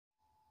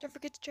Don't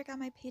forget to check out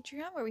my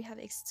Patreon where we have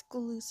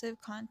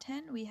exclusive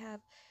content. We have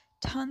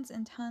tons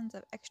and tons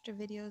of extra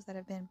videos that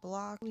have been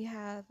blocked. We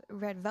have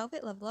Red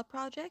Velvet Level Up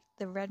Project,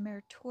 the Red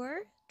Mirror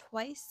Tour,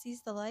 Twice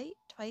Sees the Light,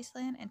 Twice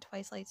Land and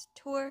Twice Lights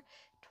Tour,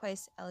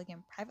 Twice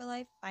Elegant Private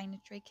Life, Find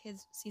Stray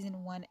Kids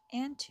Season 1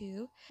 and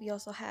 2. We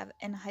also have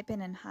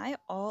Hypen and High,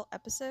 all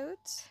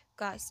episodes.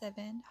 Got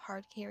 7,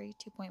 Hard Carry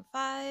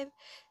 2.5,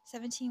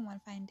 17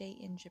 One Fine Day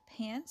in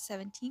Japan,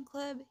 17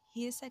 Club,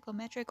 He is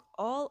Psychometric,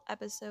 all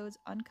episodes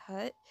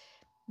uncut.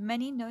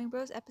 Many Knowing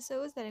Bros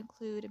episodes that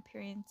include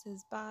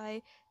appearances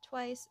by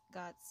Twice,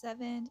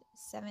 GOT7,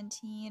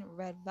 17,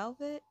 Red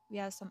Velvet. We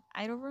have some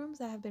idol rooms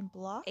that have been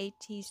blocked.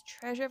 AT's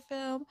Treasure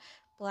Film,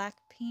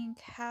 Blackpink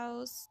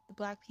House, the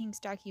Blackpink's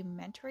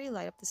documentary,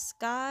 Light Up the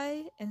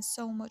Sky, and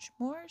so much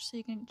more. So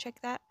you can check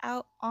that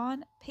out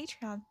on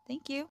Patreon.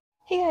 Thank you.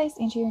 Hey guys,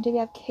 Angie here, and today we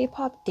have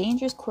K-pop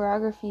dangerous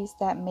choreographies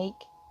that make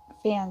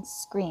fans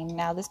scream.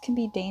 Now this can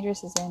be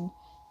dangerous as in,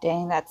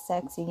 dang, that's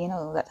sexy, you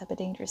know, that type of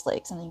dangerous,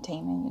 like something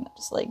taming, you know,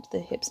 just like the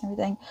hips and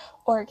everything.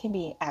 Or it can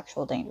be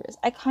actual dangerous.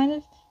 I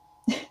kind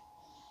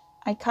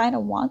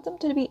of want them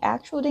to be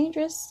actual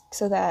dangerous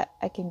so that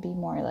I can be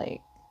more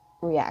like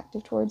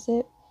reactive towards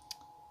it.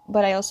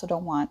 But I also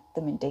don't want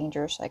them in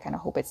danger, so I kind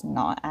of hope it's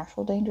not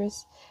actual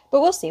dangerous.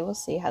 But we'll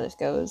see how this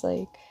goes.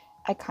 Like,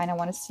 I kind of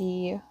want to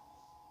see,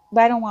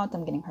 but I don't want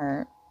them getting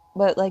hurt.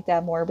 But like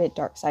that morbid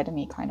dark side of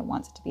me kind of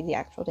wants it to be the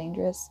actual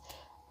dangerous.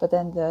 But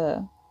then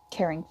the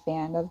caring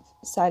fan of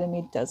side of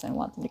me doesn't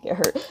want them to get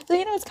hurt. So,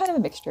 you know, it's kind of a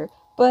mixture.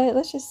 But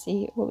let's just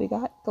see what we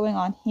got going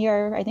on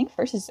here. I think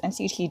first is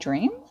NCT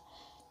Dream.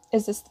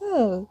 Is this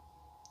the...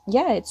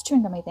 Yeah, it's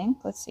Chewing Gum, I think.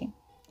 Let's see.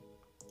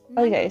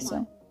 Okay,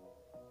 so...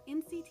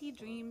 NCT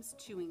Dream's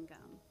Chewing Gum.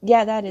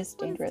 Yeah, that is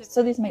dangerous.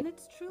 So these might... And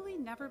it's truly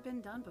never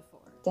been done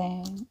before.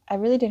 Dang. I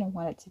really didn't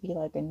want it to be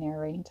like a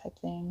narrating type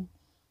thing.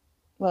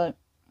 Well,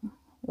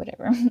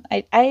 whatever.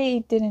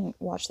 I didn't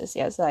watch this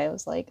yet, so I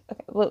was like,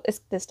 okay, well, it's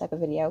this type of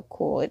video.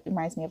 Cool. It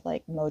reminds me of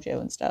like Mojo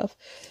and stuff.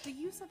 The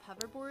use of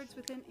hoverboards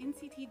within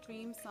NCT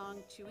Dream's song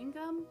Chewing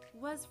Gum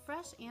was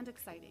fresh and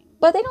exciting.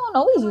 But they don't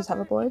always use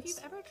hoverboards. If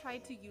you've ever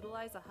tried to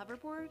utilize a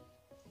hoverboard,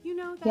 you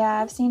know that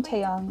yeah, I've seen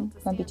Taeyong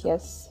from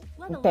BTS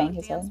bang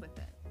his head. With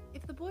it.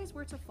 If the boys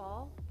were to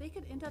fall, they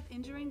could end up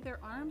injuring their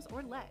arms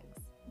or legs.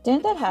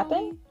 Didn't that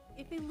happen?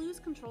 If they lose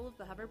control of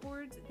the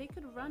hoverboards, they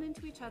could run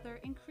into each other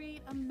and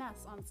create a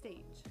mess on stage.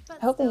 But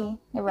I hope they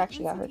never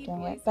actually got hurt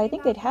doing it, but I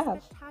think they'd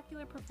have.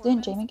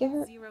 Didn't Jamin get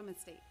hurt? Zero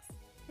mistakes.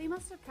 They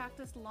must have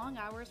practiced long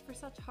hours for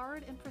such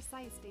hard and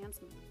precise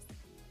dance moves.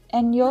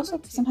 And you also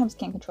sometimes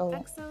can't control it.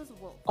 EXO's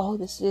Wolf. Oh,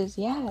 this is,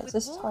 yes,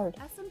 this is hard.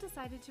 SM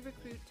decided to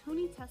recruit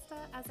Tony Testa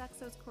as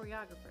EXO's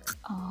choreographer.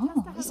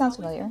 Oh, he sounds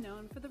familiar.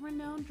 Known for the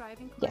renowned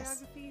driving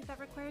choreography that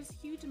requires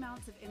huge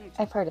amounts of energy.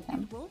 I've heard of him.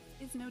 And Wolf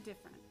is no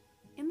different.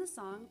 In the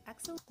song,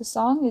 EXO... The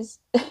song is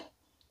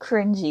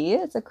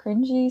cringy. It's a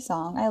cringy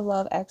song. I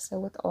love EXO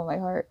with all my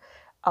heart.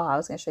 Oh, I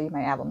was going to show you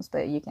my albums,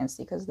 but you can't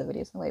see because the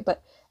video's in the way.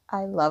 But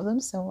I love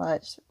them so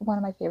much. One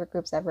of my favorite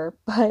groups ever.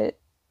 But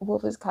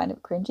Wolf is kind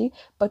of cringy.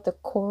 But the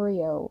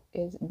choreo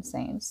is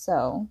insane.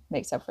 So,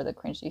 makes up for the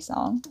cringy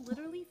song.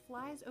 Literally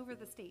flies over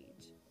the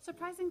stage,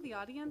 surprising the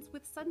audience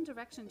with sudden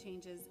direction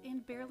changes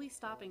and barely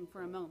stopping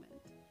for a moment.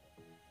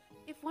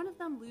 If one of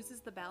them loses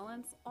the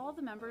balance, all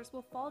the members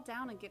will fall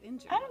down and get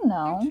injured. I don't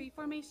know. Their tree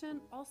formation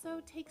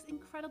also takes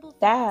incredible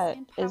fitness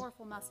and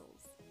powerful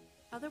muscles.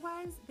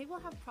 Otherwise, they will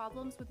have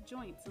problems with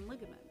joints and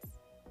ligaments.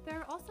 There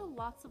are also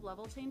lots of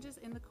level changes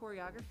in the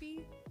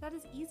choreography that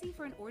is easy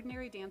for an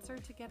ordinary dancer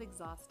to get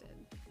exhausted.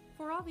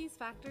 For all these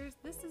factors,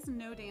 this is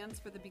no dance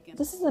for the beginners.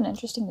 This is an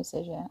interesting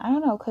decision. I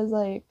don't know, because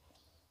like,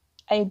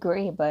 I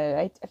agree, but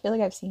I feel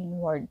like I've seen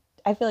more.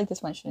 I feel like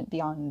this one shouldn't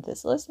be on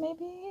this list,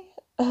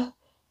 maybe?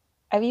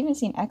 I've even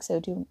seen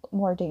EXO do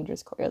more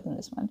dangerous choreo than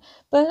this one.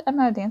 But I'm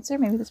not a dancer,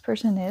 maybe this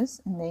person is,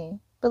 and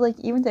but like,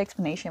 even the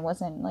explanation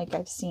wasn't like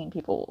I've seen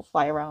people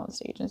fly around on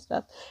stage and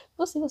stuff.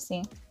 We'll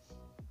see.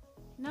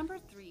 Number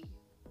 3.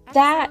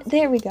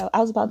 There we go.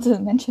 I was about to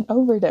mention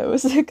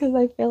Overdose, because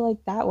I feel like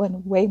that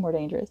one way more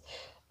dangerous.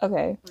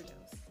 Okay.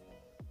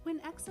 When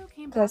EXO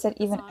came back, because I said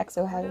even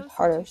EXO had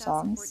harder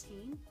songs.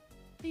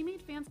 They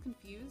made fans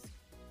confused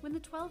when the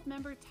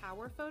 12-member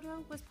Tower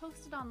photo was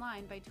posted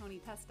online by Tony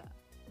Testa.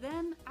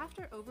 Then,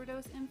 after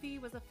Overdose MV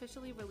was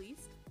officially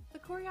released, the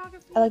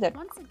choreography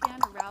once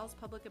again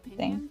aroused public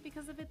opinion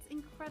because of its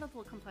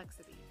incredible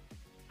complexity.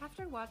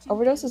 After watching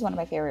Overdose is one of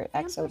my favorite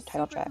EXO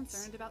title tracks.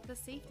 Concerned about the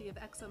safety of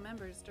EXO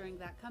members during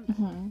that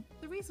comeback.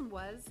 The reason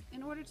was,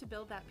 in order to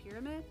build that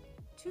pyramid,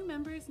 2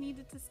 members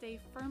needed to stay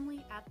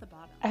firmly at the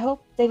bottom. I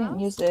hope they didn't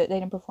they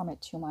didn't perform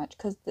it too much,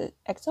 because the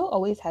EXO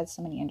always has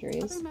so many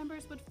injuries. Other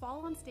members would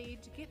fall on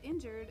stage, get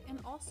injured, and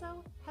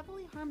also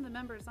heavily harm the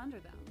members under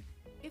them.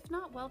 If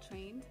not well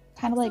trained,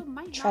 kind of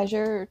like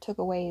Treasure took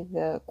away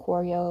the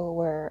choreo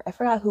where I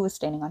forgot who was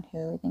standing on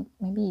who. I think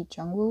maybe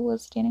Jungwoo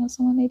was standing on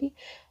someone, maybe.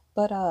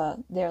 But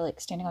they're like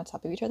standing on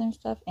top of each other and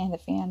stuff, and the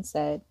fans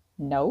said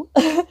no.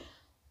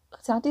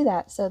 let's not do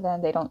that. So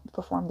then they don't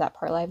perform that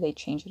part live. They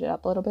changed it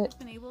up a little bit.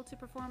 Been able to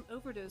perform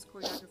overdose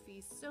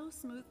choreography so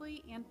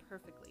smoothly and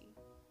perfectly.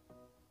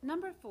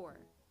 Number 4,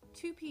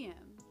 2 p.m.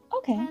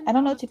 Okay, I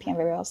don't know 2 p.m.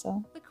 very well,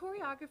 so. The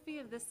choreography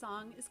of this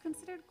song is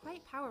considered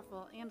quite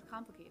powerful and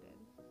complicated.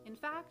 In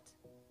fact,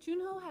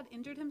 Junho had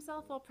injured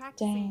himself while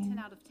practicing 10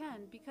 out of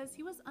 10 because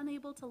he was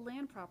unable to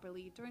land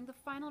properly during the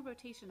final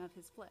rotation of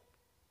his flip.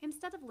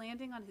 Instead of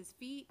landing on his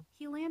feet,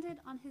 he landed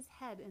on his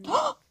head and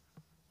neck.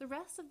 The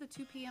rest of the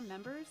 2 p.m.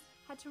 members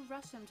had to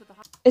rush him to the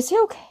hospital. Is he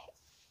okay?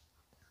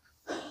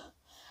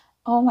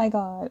 Oh my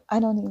god, I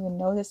don't even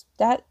know this.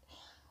 That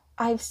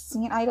I've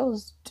seen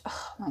idols.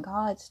 Oh my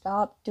god,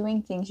 stop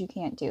doing things you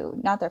can't do.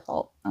 Not their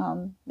fault.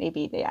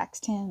 Maybe they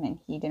asked him and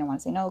he didn't want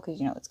to say no because,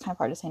 you know, it's kind of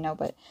hard to say no.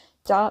 But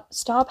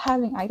stop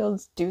having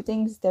idols do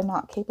things they're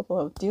not capable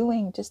of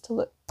doing just to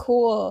look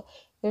cool.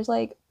 There's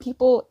like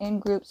people in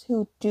groups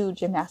who do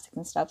gymnastics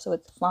and stuff, so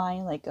it's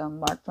fine. Like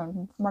Mark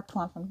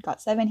Twan from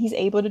GOT7, he's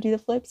able to do the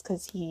flips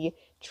because he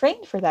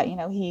trained for that. You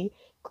know, he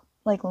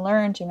like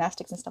learned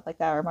gymnastics and stuff like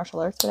that, or martial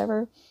arts,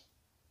 whatever.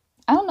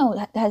 I don't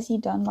know. Has he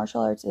done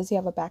martial arts? Does he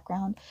have a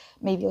background?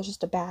 Maybe it was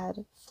just a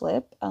bad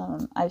flip.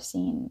 I've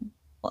seen,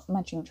 well,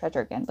 mentioning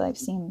Treasure again, but I've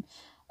seen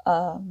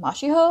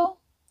Mashiho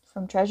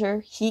from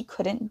Treasure. He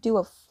couldn't do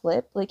a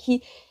flip. Like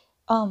he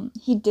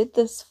did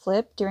this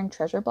flip during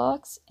Treasure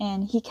Box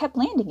and he kept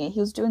landing it. He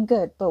was doing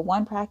good, but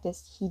one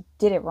practice he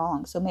did it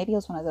wrong. So maybe it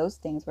was one of those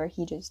things where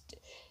he just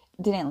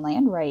didn't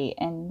land right.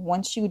 And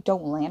once you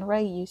don't land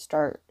right, you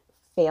start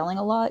failing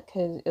a lot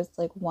because it's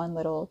like one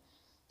little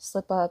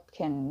slip up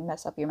can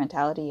mess up your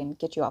mentality and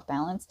get you off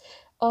balance.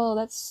 Oh,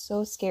 that's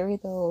so scary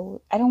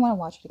though. I don't want to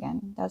watch it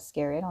again. That's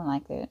scary. I don't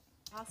like it.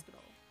 Hospital.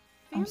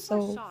 Fans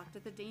were shocked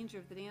at the danger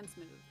of the dance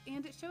move,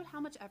 and it showed how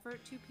much effort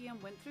 2 p.m.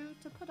 went through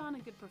to put on a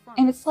good performance.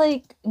 And it's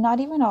like not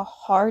even a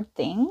hard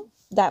thing,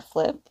 that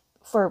flip,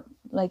 for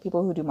like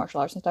people who do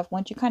martial arts and stuff.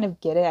 Once you kind of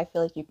get it, I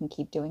feel like you can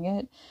keep doing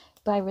it.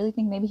 But I really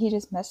think maybe he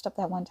just messed up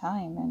that one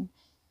time, and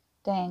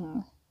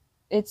dang,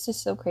 it's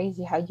just so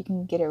crazy how you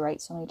can get it right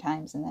so many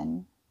times and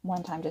then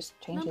one time just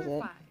changes Number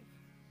it. 5.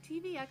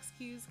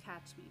 TVXQ's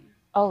Catch Me.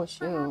 Oh,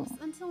 shoot. Perhaps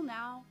until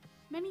now,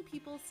 many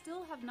people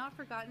still have not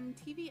forgotten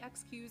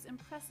TVXQ's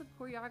impressive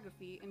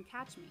choreography in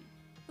Catch Me,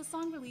 the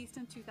song released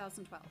in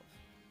 2012.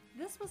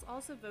 This was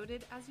also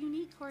voted as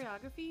unique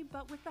choreography,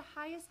 but with the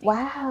highest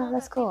level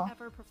that they've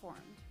ever performed.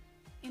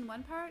 In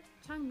one part,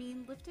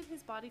 Changmin lifted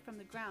his body from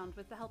the ground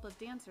with the help of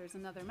dancers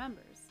and other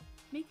members,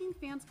 making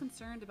fans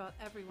concerned about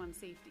everyone's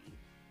safety.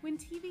 When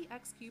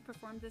TVXQ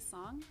performed this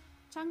song,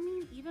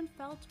 Changmin even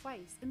fell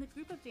twice, and the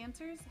group of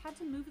dancers had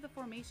to move the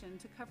formation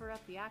to cover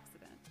up the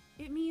accident.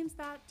 It means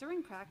that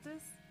during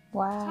practice,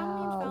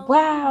 Changmin fell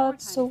more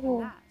times than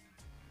that.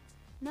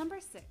 Number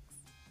 6.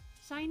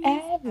 SHINee's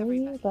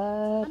Everybody.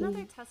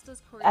 Another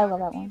Testa's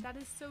choreography that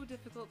is so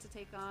difficult to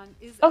take on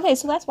is okay,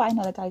 so that's why I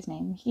know that guy's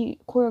name. He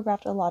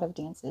choreographed a lot of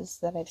dances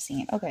that I've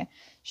seen. Okay.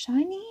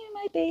 SHINee,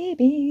 my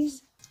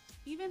babies.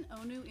 Even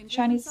Onu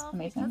injured himself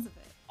because of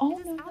it. Oh,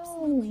 it is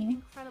absolutely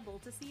incredible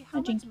to see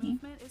how much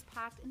movement is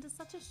packed into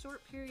such a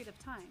short period of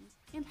time,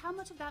 and how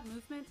much of that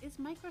movement is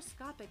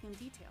microscopic in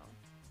detail.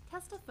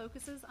 Testa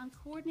focuses on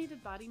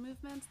coordinated body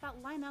movements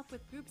that line up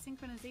with group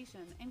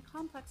synchronization and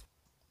complex.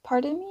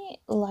 Part of me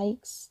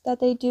likes that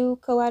they do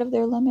go out of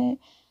their limit,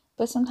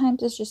 but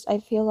sometimes it's just, I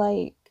feel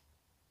like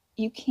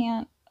you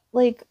can't,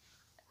 like,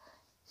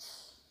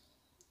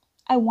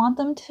 I want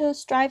them to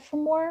strive for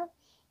more,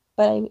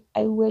 but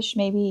I wish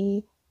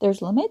maybe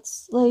there's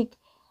limits. Like,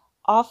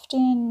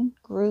 often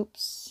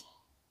groups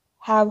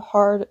have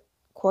hard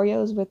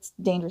choreos with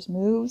dangerous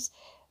moves,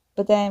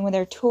 but then when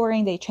they're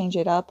touring, they change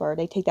it up or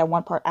they take that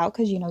one part out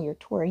because, you know, you're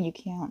touring, you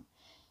can't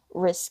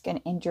risk an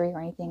injury or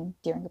anything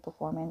during the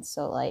performance.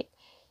 So, like,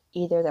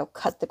 either they'll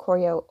cut the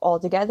choreo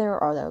altogether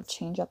or they'll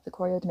change up the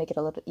choreo to make it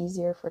a little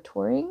easier for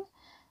touring.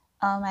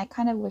 I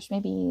kind of wish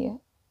maybe,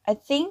 I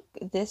think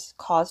this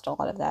caused a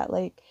lot of that.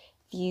 Like,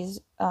 these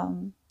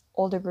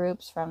older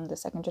groups from the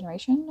second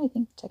generation,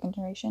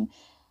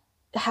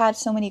 had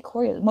so many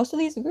choreos. Most of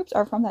these groups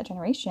are from that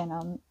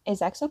generation. Is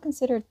EXO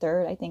considered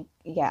third? I think,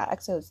 yeah,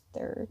 EXO's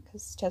third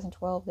because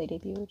 2012 they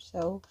debuted.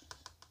 So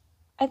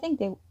I think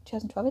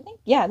 2012, I think?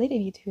 Yeah, they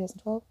debuted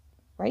 2012,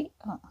 right?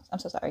 Oh, I'm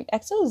so sorry.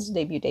 EXO's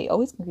debut date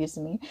always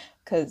confuses me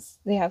because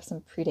they have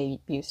some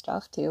pre-debut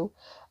stuff too.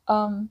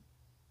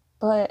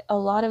 But a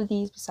lot of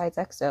these, besides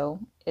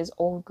EXO, is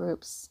old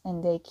groups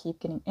and they keep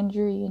getting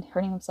injury and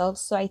hurting themselves.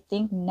 So I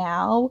think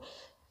now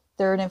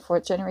third and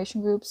fourth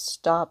generation groups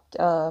stopped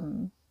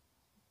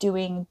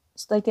doing,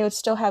 like, they would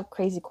still have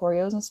crazy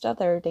choreos and stuff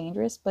that are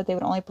dangerous, but they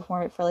would only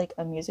perform it for like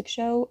a music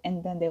show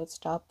and then they would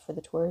stop for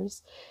the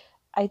tours.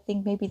 I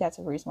think maybe that's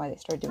a reason why they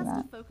started doing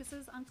that.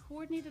 Focuses on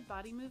coordinated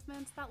body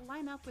movements that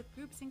line up with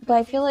group synchronization. But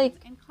I feel like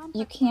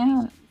you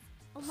can't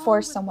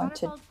force someone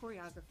to,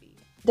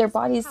 their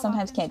bodies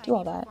sometimes can't do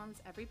all that.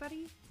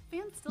 Everybody,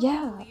 fans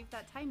still believe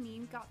that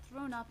Taemin got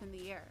thrown up in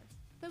the air.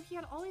 Though he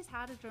had always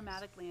had a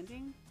dramatic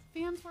landing,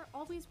 fans were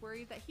always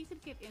worried that he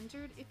could get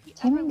injured if he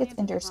ever landed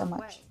the wrong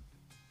way.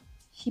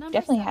 He Number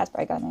definitely 7. has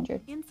probably gotten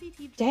injured.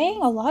 NCT Dang, a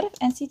Dream's lot of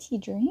Fate,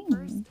 NCT Dream.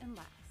 First and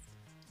Last.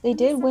 They In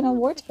did the win setting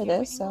awards of for the camera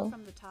this, angle so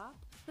from the top,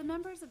 the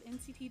members of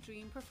NCT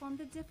Dream performed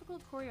a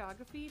difficult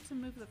choreography to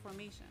move the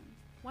formation.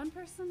 One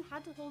person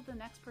had to hold the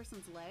next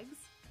person's legs,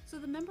 so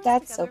the members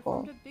that's so together cool.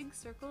 formed a big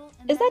circle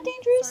and Is that then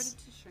dangerous?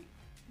 started to shrink.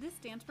 This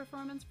dance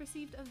performance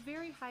received a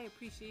very high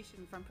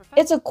appreciation from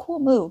It's a cool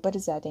move, but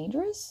is that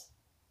dangerous?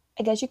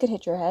 I guess you could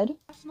hit your head.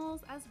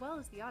 professionals as well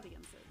as the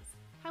audiences.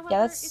 Yeah, However,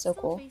 that's it so still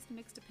cool. faced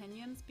mixed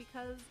opinions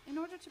because, in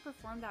order to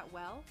perform that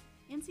well,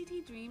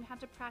 NCT Dream had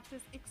to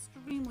practice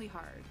extremely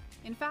hard.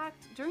 In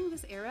fact, during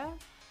this era,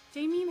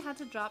 Jaemin had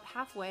to drop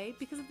halfway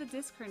because of the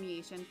disc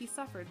herniation he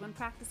suffered when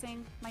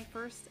practicing My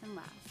First and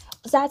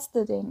Last. That's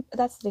the thing.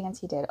 That's the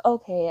dance he did.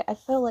 Okay, I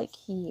feel like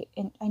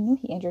I knew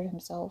he injured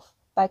himself,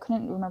 but I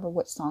couldn't remember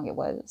what song it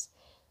was.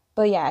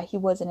 But yeah, he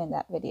wasn't in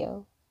that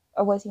video.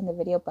 Or was he in the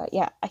video? But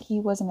yeah, he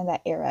wasn't in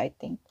that era, I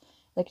think.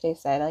 Like they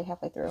said, like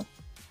halfway through.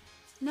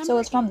 So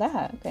it's from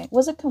that. Okay.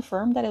 Was it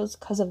confirmed that it was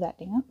because of that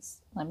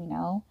dance? Let me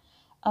know.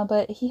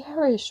 But he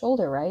hurt his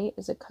shoulder, right?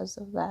 Is it because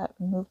of that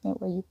movement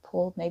where you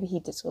pulled? Maybe he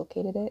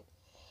dislocated it.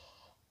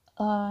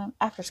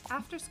 After school.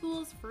 After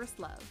School's First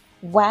Love.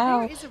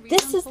 Wow,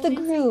 this is pole the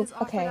dancing group. is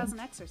offered Okay. as an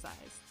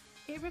exercise.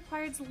 It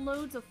requires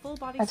loads of full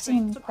body I've strength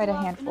seen to quite pull a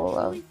off handful in a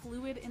of. truly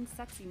fluid and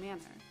sexy manner.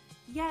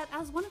 Yet,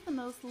 as one of the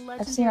most legendary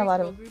I've seen a lot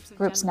girl of groups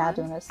groups Gen now 1,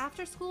 doing this.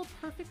 After School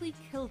perfectly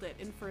killed it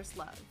in First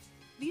Love.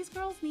 These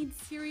girls need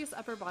serious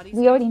upper body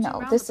We already strength to know.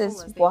 round This the pole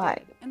is as they why.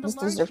 did, and the This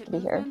large deserves hip to be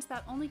here. movements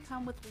that only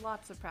come with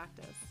lots of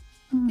practice.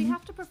 Mm-hmm. They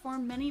have to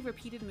perform many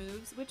repeated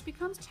moves, which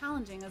becomes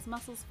challenging as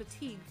muscles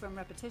fatigue from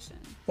repetition.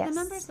 Yes. The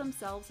members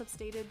themselves have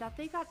stated that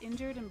they got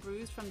injured and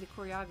bruised from the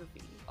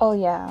choreography. Oh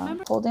yeah,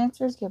 pole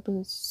dancers get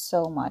bruised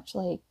so much.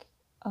 Like,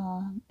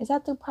 is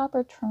that the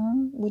proper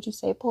term? Would you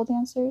say pole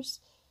dancers?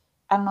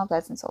 I don't know if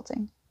that's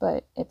insulting,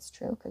 but it's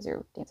true because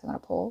you're dancing on a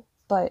pole.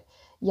 But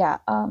yeah,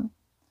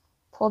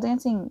 pole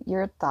dancing,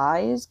 your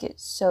thighs get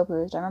so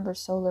bruised. I remember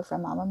Solar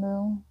from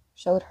Mamamoo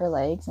showed her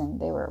legs and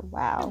they were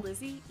wow.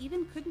 Lizzie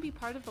even couldn't be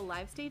part of the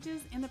live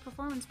stages and the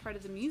performance part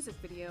of the music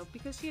video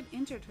because she had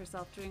injured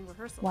herself during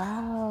rehearsals.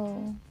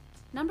 Wow.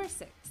 Number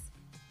 6.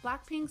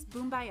 Blackpink's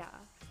Boombaya.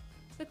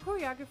 The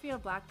choreography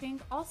of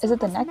Blackpink also Is it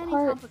the has neck many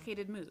part?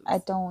 complicated moves. I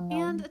don't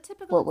know. And a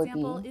typical what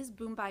example would be. is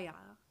Boombaya.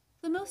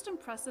 The most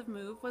impressive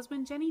move was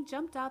when Jennie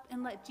jumped up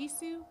and let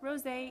Jisoo,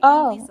 Rose,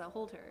 and Lisa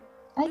hold her.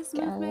 This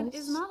movement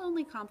is not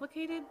only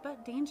complicated,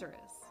 but dangerous.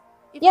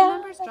 If the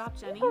members drop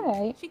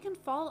Jennie, she can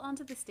fall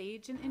onto the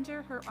stage and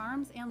injure her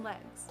arms and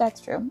legs.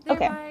 That's true.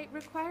 Thereby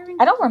requiring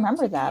I don't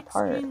remember that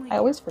part. I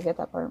always forget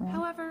that part, man.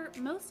 However,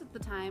 most of the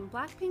time,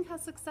 Blackpink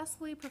has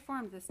successfully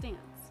performed this dance.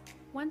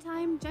 One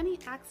time, Jennie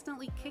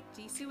accidentally kicked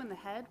Jisoo in the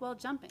head while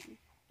jumping,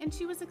 and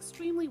she was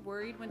extremely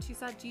worried when she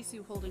saw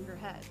Jisoo holding her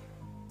head.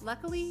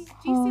 Luckily,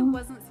 Jisoo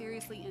wasn't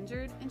seriously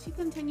injured, and she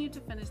continued to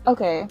finish the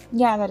performance.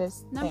 Yeah, that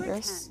is Number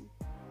dangerous. 10.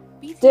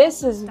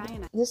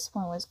 This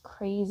one was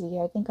crazy.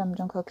 I think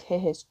Jungkook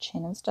hit his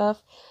chin and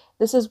stuff.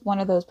 This is one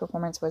of those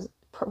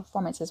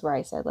performances where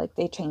I said like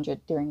they change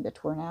it during the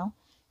tour now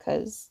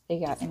because they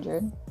got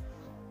injured.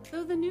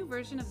 Though the new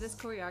version of this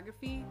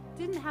choreography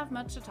didn't have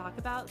much to talk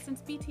about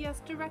since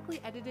BTS directly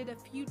edited a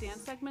few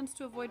dance segments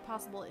to avoid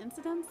possible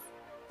incidents,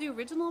 the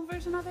original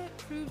version of it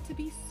proved to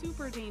be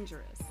super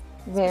dangerous.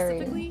 Very.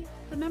 Specifically,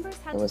 the members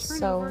had to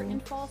turn over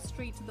and fall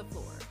straight to the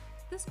floor.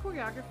 This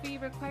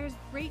choreography requires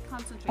great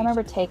concentration. I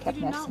remember Tay kept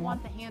You do not messing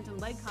want up. the hand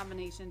and leg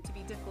combination to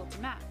be difficult to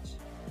match,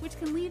 which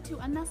can lead to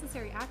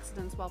unnecessary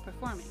accidents while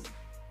performing.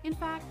 In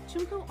fact,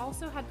 Jungkook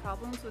also had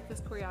problems with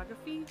this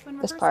choreography when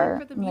rehearsing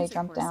for the music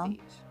jumped course down.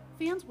 stage.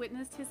 Fans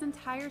witnessed his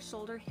entire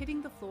shoulder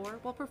hitting the floor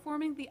while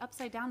performing the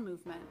upside down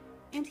movement,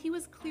 and he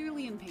was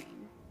clearly in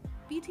pain.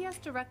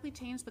 BTS directly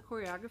changed the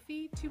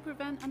choreography to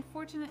prevent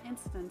unfortunate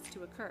incidents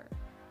to occur.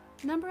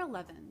 Number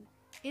 11.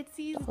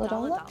 ITZY's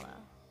Dalla Dalla.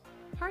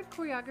 Hard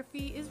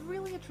choreography is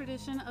really a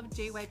tradition of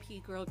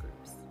JYP girl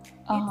groups.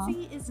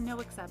 ITZY is no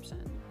exception.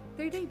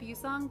 Their debut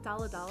song,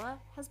 Dalla Dalla,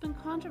 has been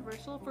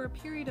controversial for a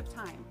period of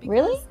time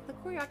because the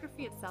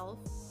choreography itself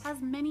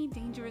has many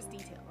dangerous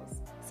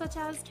details, such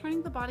as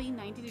turning the body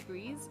 90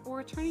 degrees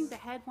or turning the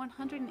head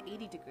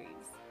 180 degrees.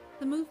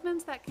 The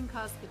movements that can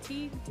cause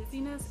fatigue,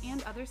 dizziness,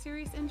 and other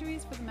serious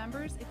injuries for the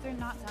members if they're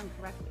not done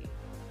correctly.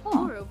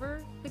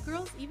 Moreover, the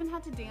girls even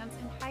had to dance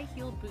in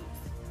high-heeled boots,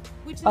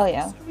 which is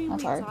extremely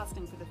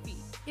exhausting for the feet.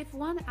 If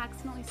one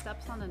accidentally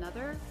steps on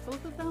another,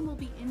 both of them will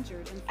be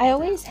injured and fall I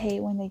always down. hate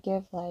when they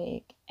give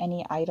like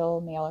any idol,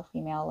 male or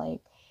female,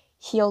 like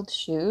heeled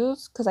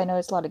shoes, because I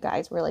notice a lot of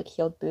guys wear like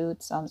heeled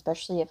boots,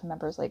 especially if a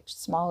member's like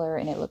smaller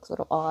and it looks a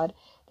little odd.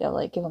 They'll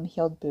like give them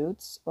heeled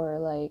boots or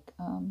like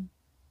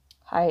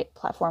high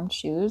platformed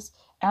shoes.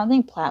 I don't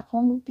think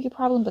platform would be a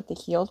problem, but the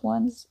heeled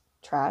ones,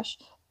 trash.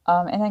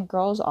 And then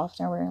girls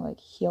often are wearing like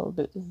heeled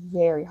boots,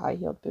 very high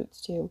heeled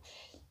boots too.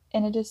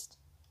 And it just,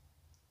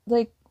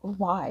 like,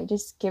 why?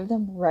 Just give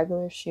them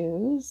regular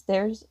shoes.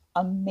 There's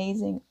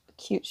amazing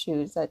cute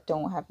shoes that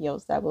don't have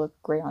heels that will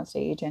look great on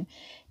stage. And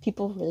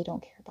people really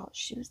don't care about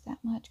shoes that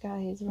much,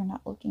 guys. We're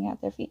not looking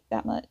at their feet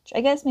that much.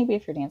 I guess maybe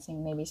if you're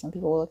dancing, maybe some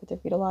people will look at their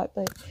feet a lot,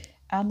 but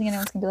I don't think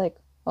anyone's gonna be like,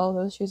 oh,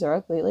 those shoes are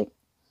ugly. Like,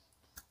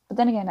 but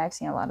then again, I've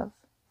seen a lot of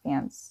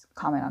fans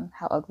comment on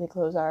how ugly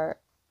clothes are,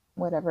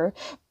 whatever.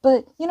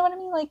 But you know what I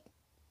mean? Like,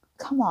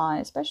 come on,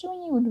 especially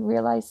when you would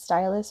realize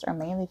stylists are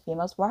mainly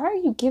females. Why are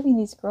you giving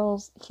these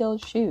girls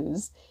heeled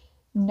shoes,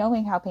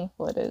 knowing how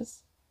painful it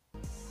is?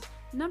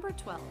 Number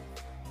 12.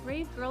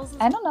 Brave Girls.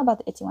 I don't know about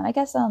the Itzy one. I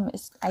guess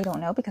I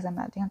don't know because I'm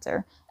not a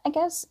dancer. I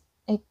guess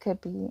it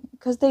could be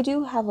because they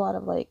do have a lot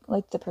of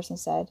like the person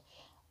said,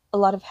 a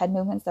lot of head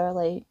movements that are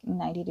like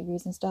 90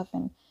 degrees and stuff.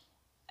 And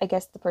I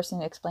guess the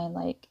person explained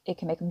like it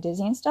can make them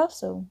dizzy and stuff.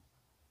 So,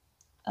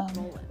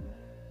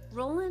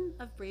 Roland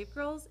of Brave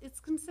Girls is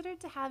considered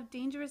to have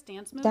dangerous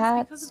dance moves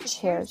because of the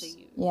chairs they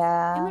use.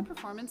 Yeah. In the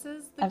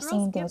performances, the I've girls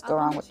seen things go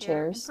wrong with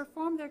chairs and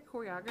perform their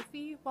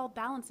choreography while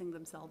balancing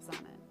themselves on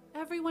it.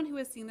 Everyone who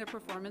has seen their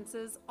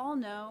performances all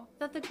know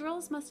that the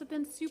girls must have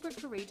been super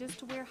courageous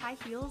to wear high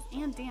heels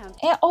and dance.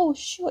 And oh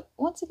shoot!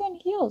 Once again,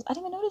 heels. I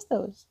didn't even notice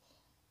those.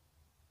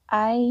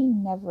 I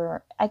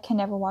can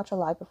never watch a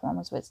live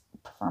performance with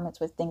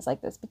things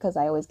like this because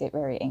I always get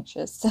very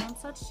anxious. On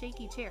such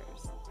shaky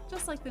chairs.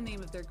 Just like the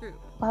name of their group.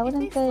 Why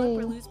wouldn't if they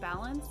slip or lose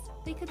balance,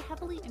 they could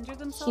heavily injure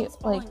themselves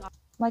falling off.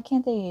 Why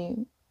can't they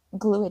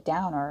glue it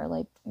down or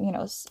like, you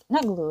know,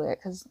 not glue it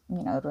because,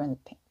 you know, during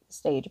the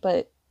stage,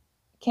 but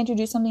can't you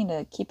do something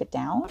to keep it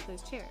down? Off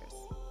those chairs.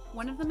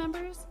 One of the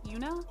members,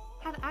 Yuna,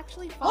 had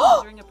actually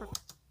fallen during a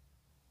performance.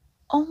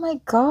 Oh my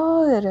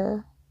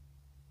god.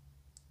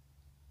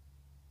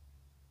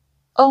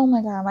 Oh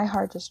my god, my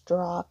heart just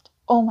dropped.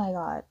 Oh my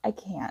god, I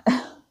can't.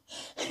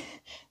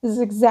 This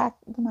is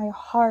my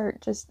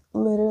heart just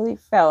literally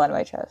fell out of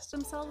my chest.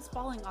 Themselves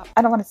falling off.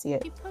 I don't want to see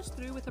it. He pushed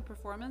through with the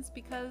performance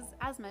because,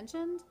 as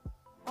mentioned,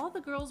 all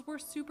the girls were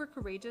super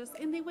courageous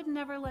and they would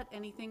never let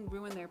anything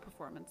ruin their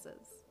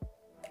performances.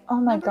 Oh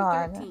my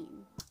god. 13.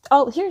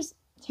 Oh, here's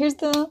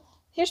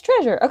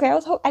Treasure. Okay,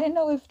 I didn't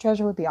know if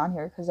Treasure would be on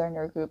here because they're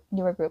a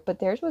newer group, but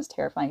theirs was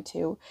terrifying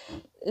too.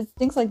 It's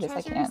things like this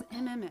I can't.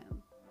 MMM.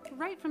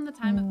 Right from the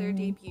time of their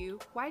debut,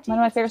 YG one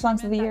of my favorite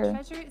songs of the year.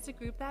 Treasure is a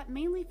group that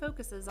mainly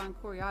focuses on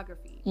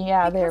choreography.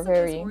 Yeah, they're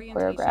very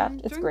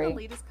choreographed. It's great. The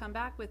latest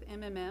comeback with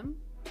MMM,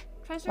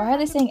 Treasure why are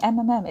they saying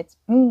MMM? It's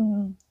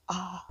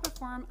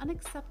perform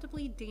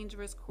unacceptably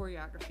dangerous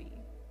choreography.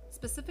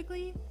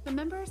 Specifically, the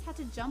members had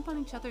to jump on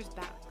each other's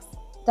backs.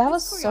 That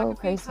was so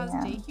crazy, caused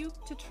man.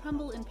 Jaehyuk to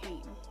tremble in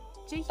pain.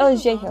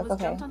 Jaehyuk,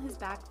 okay. Jumped on his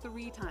back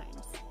 3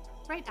 times.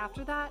 Right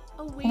after that,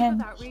 a wave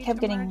and of outrage he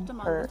kept getting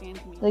hurt.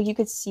 Like you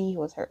could see he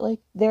was hurt. Like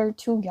they're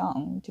too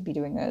young to be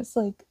doing this.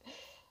 Like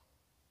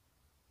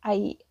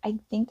I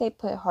think they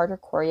put harder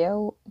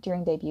choreo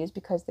during debuts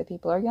because the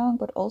people are young,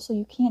 but also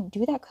you can't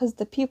do that because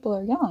the people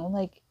are young.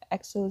 Like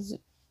EXO's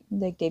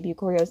like debut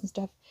choreos and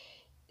stuff,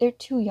 they're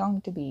too young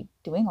to be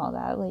doing all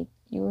that. Like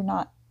you're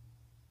not,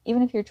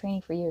 even if you're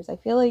training for years, I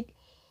feel like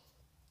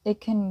it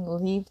can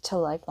lead to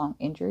lifelong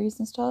injuries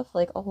and stuff.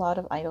 Like a lot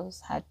of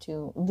idols had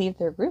to leave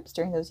their groups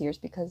during those years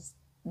because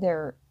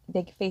they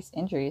face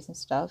injuries and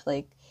stuff.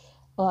 Like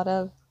a lot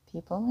of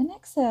people in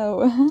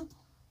EXO.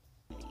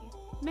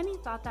 Many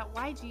thought that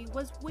YG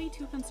was way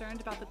too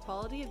concerned about the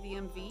quality of the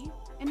MV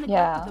and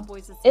neglected the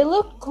boys' safety. It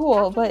looked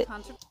cool, but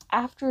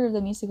after the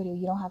music video,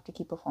 you don't have to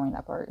keep performing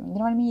that part. You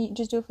know what I mean?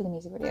 Just do it for the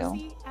music video.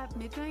 At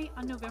midnight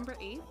on November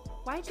 8th,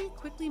 YG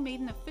quickly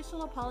made an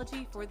official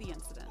apology for the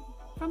incident.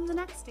 From the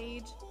next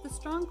stage, the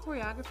strong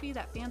choreography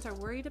that fans are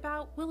worried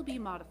about will be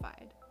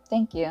modified.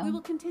 Thank you. We will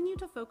continue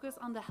to focus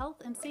on the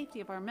health and safety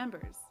of our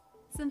members.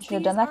 Since should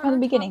have done that from the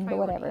beginning, but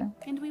whatever.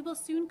 And we will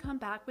soon come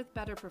back with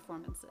better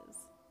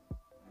performances.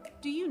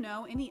 Do you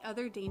know any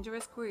other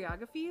dangerous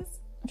choreographies?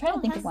 I'm trying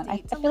to think of one. I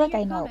feel like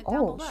I know.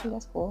 Oh, shoot,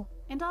 that's cool.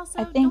 And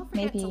also, I think don't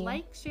forget maybe to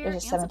like, share,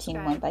 there's a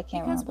 17 one, but I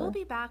can't remember. Because we'll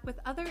be back with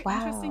other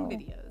interesting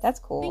videos. That's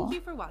cool. Thank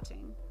you for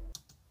watching.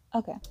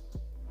 Okay.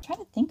 I'm trying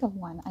to think of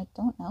one. I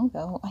don't know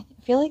though. I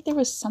feel like there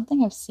was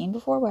something I've seen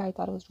before where I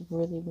thought it was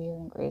really weird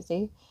and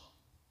crazy.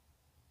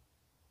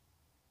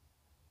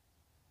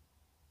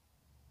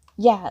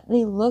 Yeah,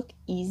 they look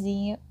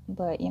easy,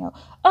 but you know.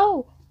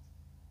 Oh!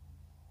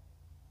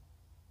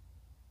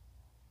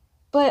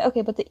 But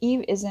okay, but the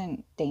Eve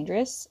isn't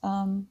dangerous.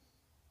 And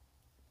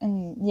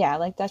yeah,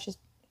 like that's just.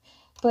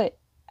 But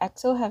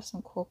EXO have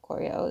some cool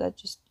choreo that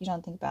just you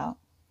don't think about.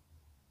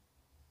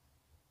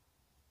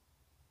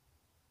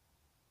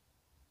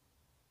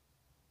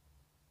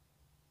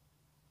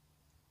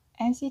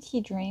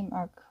 NCT Dream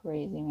are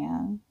crazy,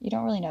 man. You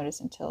don't really notice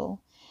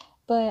until.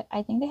 But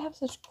I think they have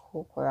such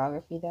cool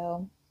choreography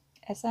though.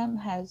 SM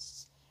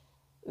has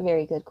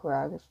very good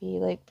choreography.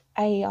 Like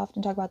I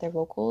often talk about their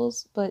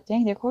vocals, but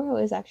dang, their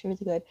choreo is actually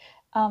really good.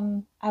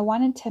 I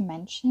wanted to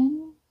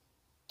mention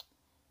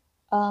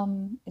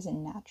is it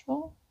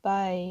Natural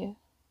by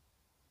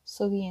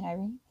Sogi and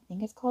Irene? I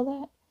think it's called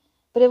that.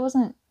 But it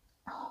wasn't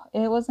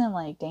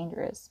like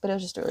dangerous, but it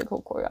was just a really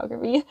cool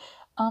choreography.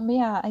 But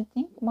yeah, I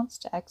think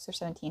Monsta X or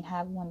 17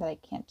 have one that I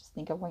can't just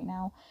think of right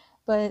now.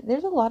 But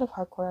there's a lot of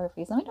hard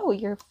choreographies. Let me know what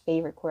your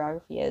favorite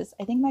choreography is.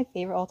 I think my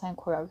favorite all-time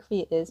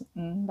choreography is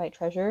by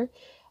Treasure.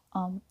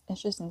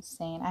 It's just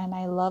insane, and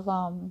I love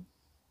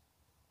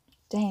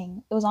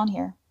dang, it was on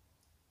here.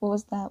 What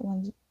was that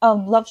one?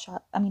 Love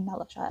Shot. I mean, not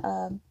Love Shot.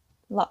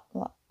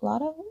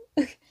 Lotto.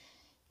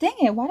 Dang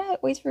it! Why do I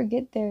always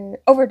forget their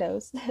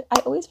Overdose? I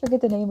always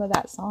forget the name of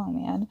that song,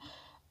 man.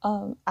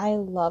 I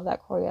love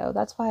that choreo.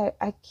 That's why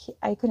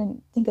I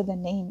couldn't think of the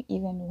name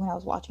even when I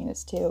was watching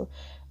this too.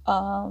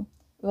 Um,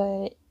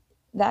 but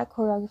that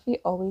choreography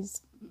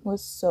always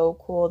was so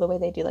cool. The way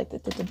they do like the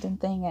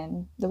thing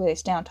and the way they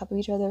stand on top of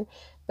each other.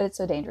 But it's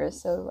so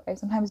dangerous, so I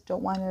sometimes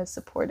don't want to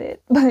support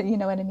it. But you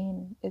know what I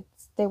mean.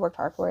 They worked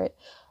hard for it.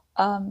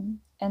 And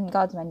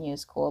God's Menu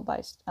is cool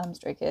by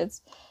Stray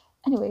Kids.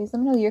 Anyways,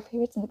 let me know your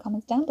favorites in the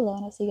comments down below,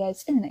 and I'll see you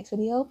guys in the next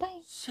video.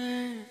 Bye!